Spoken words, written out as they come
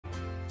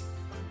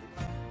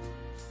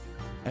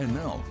And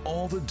now,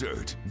 All the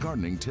Dirt,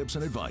 gardening tips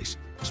and advice.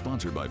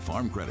 Sponsored by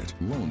Farm Credit,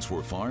 loans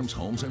for farms,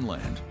 homes, and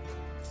land.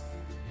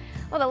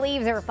 Well, the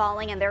leaves are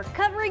falling and they're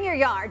covering your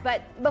yard,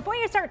 but before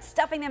you start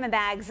stuffing them in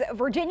bags,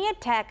 Virginia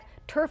Tech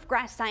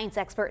Turfgrass science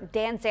expert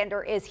Dan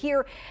Sandor is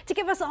here to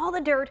give us all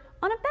the dirt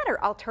on a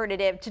better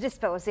alternative to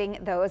disposing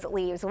those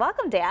leaves.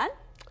 Welcome, Dan.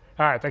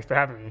 Hi, thanks for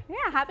having me.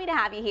 Yeah, happy to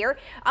have you here.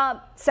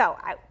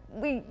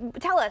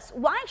 Tell us,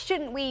 why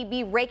shouldn't we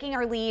be raking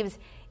our leaves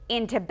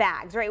into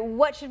bags, right?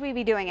 What should we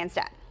be doing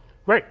instead?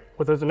 Right.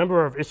 Well, there's a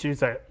number of issues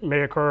that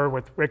may occur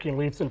with raking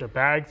leaves into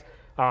bags.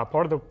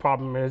 Part of the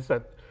problem is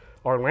that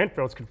our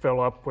landfills could fill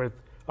up with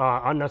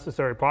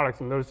unnecessary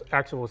products, and those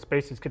actual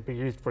spaces could be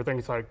used for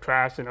things like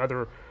trash and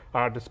other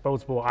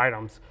disposable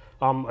items.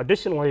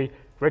 Additionally,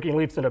 raking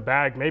leaves in a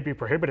bag may be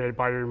prohibited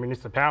by your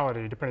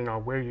municipality depending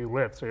on where you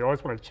live. So you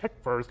always want to check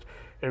first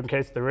in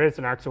case there is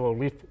an actual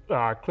leaf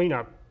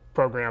cleanup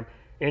program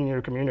in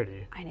your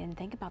community. I didn't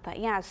think about that.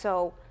 Yeah,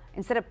 so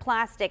instead of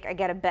plastic, I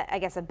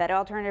guess a better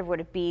alternative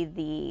would it be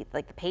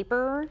the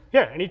paper?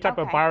 Yeah, any type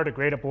of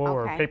biodegradable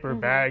or paper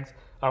Mm-hmm. bags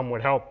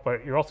would help,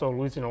 but you're also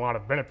losing a lot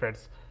of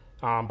benefits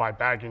by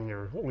bagging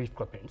your leaf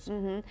clippings.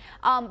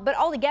 Mm-hmm. But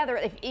altogether,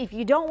 if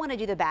you don't want to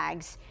do the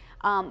bags,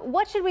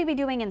 what should we be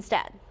doing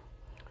instead?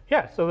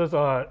 Yeah, so there's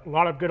a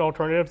lot of good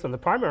alternatives, and the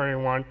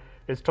primary one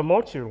is to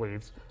mulch your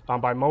leaves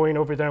by mowing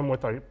over them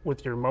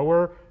with your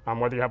mower,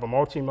 whether you have a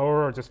mulching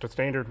mower or just a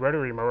standard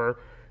rotary mower.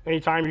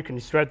 Anytime you can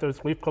shred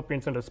those leaf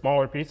clippings into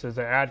smaller pieces,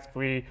 it adds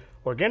free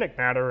organic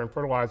matter and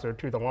fertilizer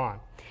to the lawn.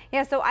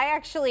 Yeah, so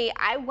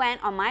I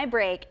went on my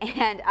break,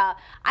 and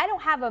I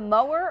don't have a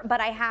mower,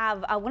 but I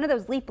have one of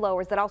those leaf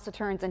blowers that also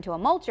turns into a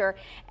mulcher,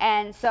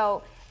 and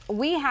so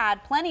we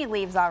had plenty of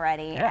leaves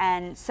already,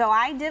 and so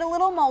I did a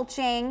little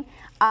mulching.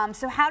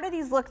 So how do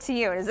these look to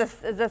you? Is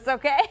this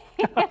okay?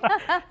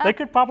 They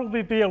could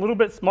probably be a little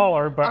bit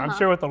smaller, but I'm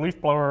sure with the leaf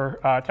blower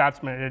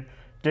attachment, it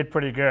did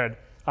pretty good.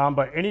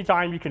 But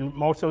anytime you can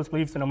mulch those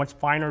leaves into much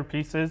finer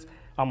pieces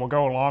will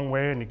go a long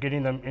way in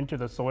getting them into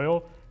the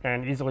soil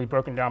and easily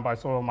broken down by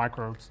soil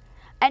microbes.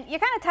 And you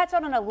kind of touched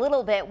on it a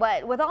little bit.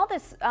 With all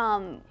this,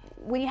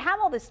 when you have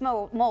all this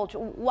mulch,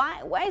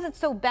 why is it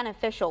so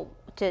beneficial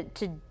to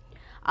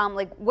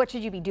what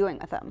should you be doing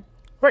with them?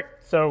 Right.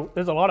 So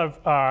there's a lot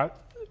of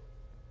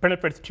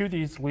benefits to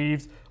these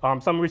leaves.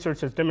 Some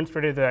research has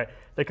demonstrated that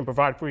they can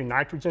provide free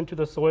nitrogen to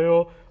the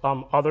soil.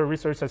 Other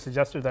research has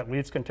suggested that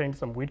leaves contain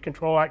some weed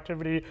control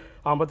activity.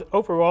 But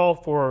overall,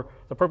 for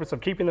the purpose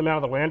of keeping them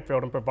out of the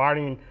landfill and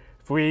providing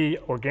free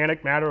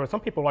organic matter, or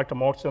some people like to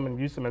mulch them and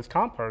use them as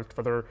compost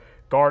for their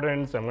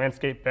gardens and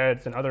landscape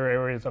beds and other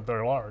areas of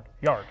their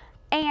yard.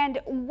 And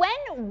when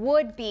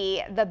would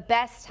be the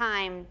best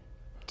time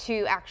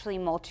to actually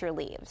mulch your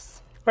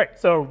leaves? Right.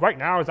 So right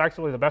now is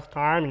actually the best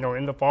time.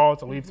 In the fall, as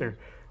the leaves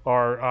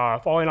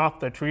are falling off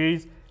the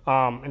trees.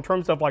 In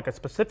terms of like a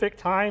specific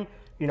time,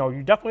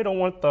 you definitely don't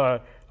want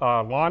the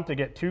lawn to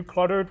get too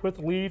cluttered with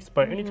leaves,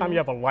 but anytime you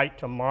have a light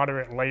to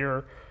moderate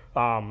layer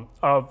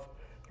of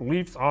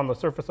leaves on the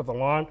surface of the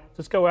lawn,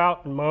 just go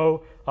out and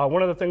mow.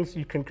 One of the things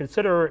you can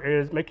consider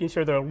is making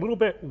sure they're a little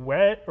bit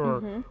wet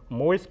or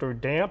moist or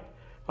damp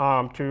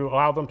to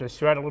allow them to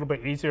shred a little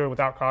bit easier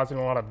without causing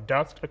a lot of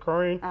dust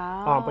occurring.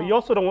 But you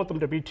also don't want them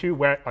to be too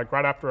wet, like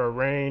right after a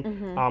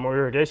rain or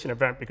irrigation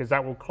event, because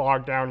that will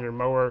clog down your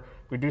mower,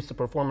 reduce the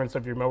performance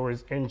of your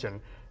mower's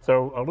engine.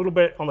 So a little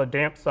bit on the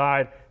damp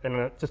side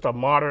and just a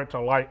moderate to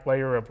light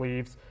layer of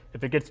leaves.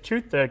 If it gets too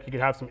thick, you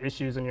could have some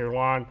issues in your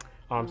lawn,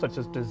 such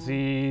as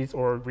disease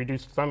or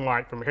reduced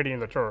sunlight from hitting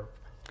the turf.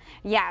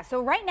 Yeah,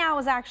 so right now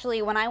is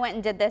actually, when I went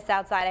and did this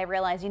outside, I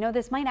realized,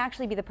 this might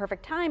actually be the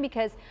perfect time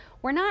because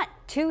we're not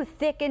too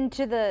thick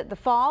into the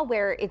fall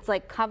where it's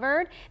like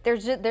covered.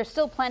 There's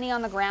still plenty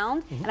on the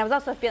ground. And I was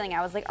also feeling,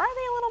 I was like, are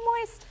they a little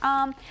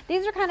moist?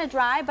 These are kind of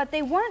dry, but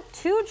they weren't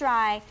too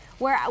dry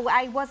where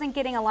I wasn't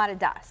getting a lot of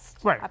dust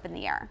up in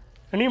the air.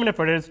 And even if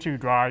it is too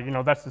dry,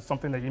 that's just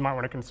something that you might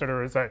want to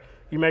consider, is that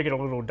you may get a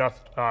little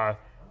dust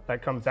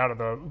that comes out of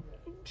the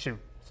shoot.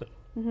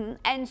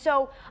 And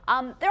so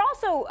they're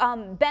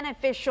also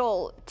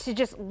beneficial to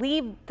just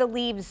leave the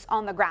leaves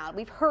on the ground.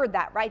 We've heard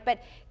that, right?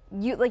 But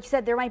like you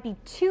said, there might be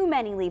too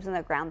many leaves on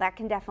the ground. That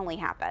can definitely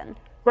happen.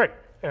 Right.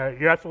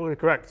 You're absolutely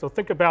correct. So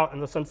think about, in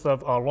the sense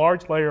of a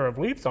large layer of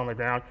leaves on the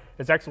ground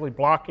is actually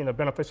blocking the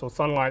beneficial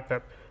sunlight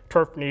that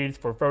turf needs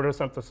for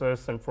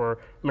photosynthesis and for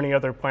many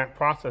other plant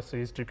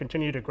processes to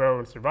continue to grow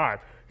and survive.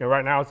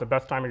 Right now is the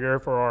best time of year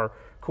for our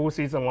cool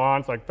season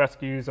lawns like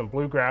fescues and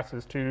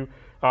bluegrasses to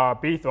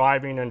be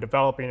thriving and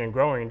developing and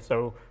growing.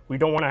 So we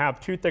don't want to have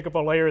too thick of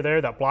a layer there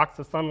that blocks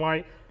the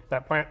sunlight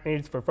that plant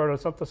needs for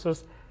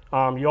photosynthesis.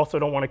 You also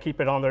don't want to keep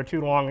it on there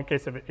too long in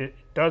case if it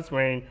does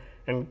rain,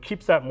 and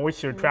keeps that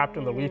moisture trapped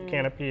in the leaf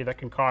canopy that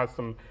can cause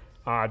some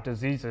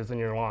diseases in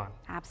your lawn.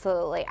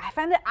 Absolutely.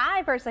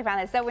 I personally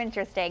found it so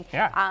interesting.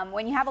 Yeah.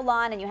 When you have a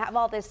lawn and you have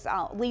all this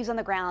leaves on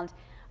the ground,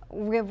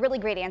 we have really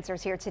great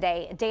answers here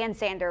today. Dan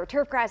Sandor,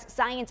 Turfgrass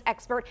science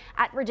expert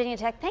at Virginia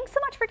Tech. Thanks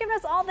so much for giving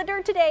us all the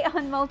dirt today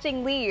on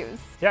mulching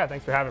leaves. Yeah,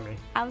 thanks for having me.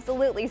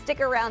 Absolutely. Stick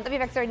around.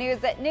 WFXR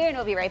News at noon.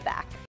 We'll be right back.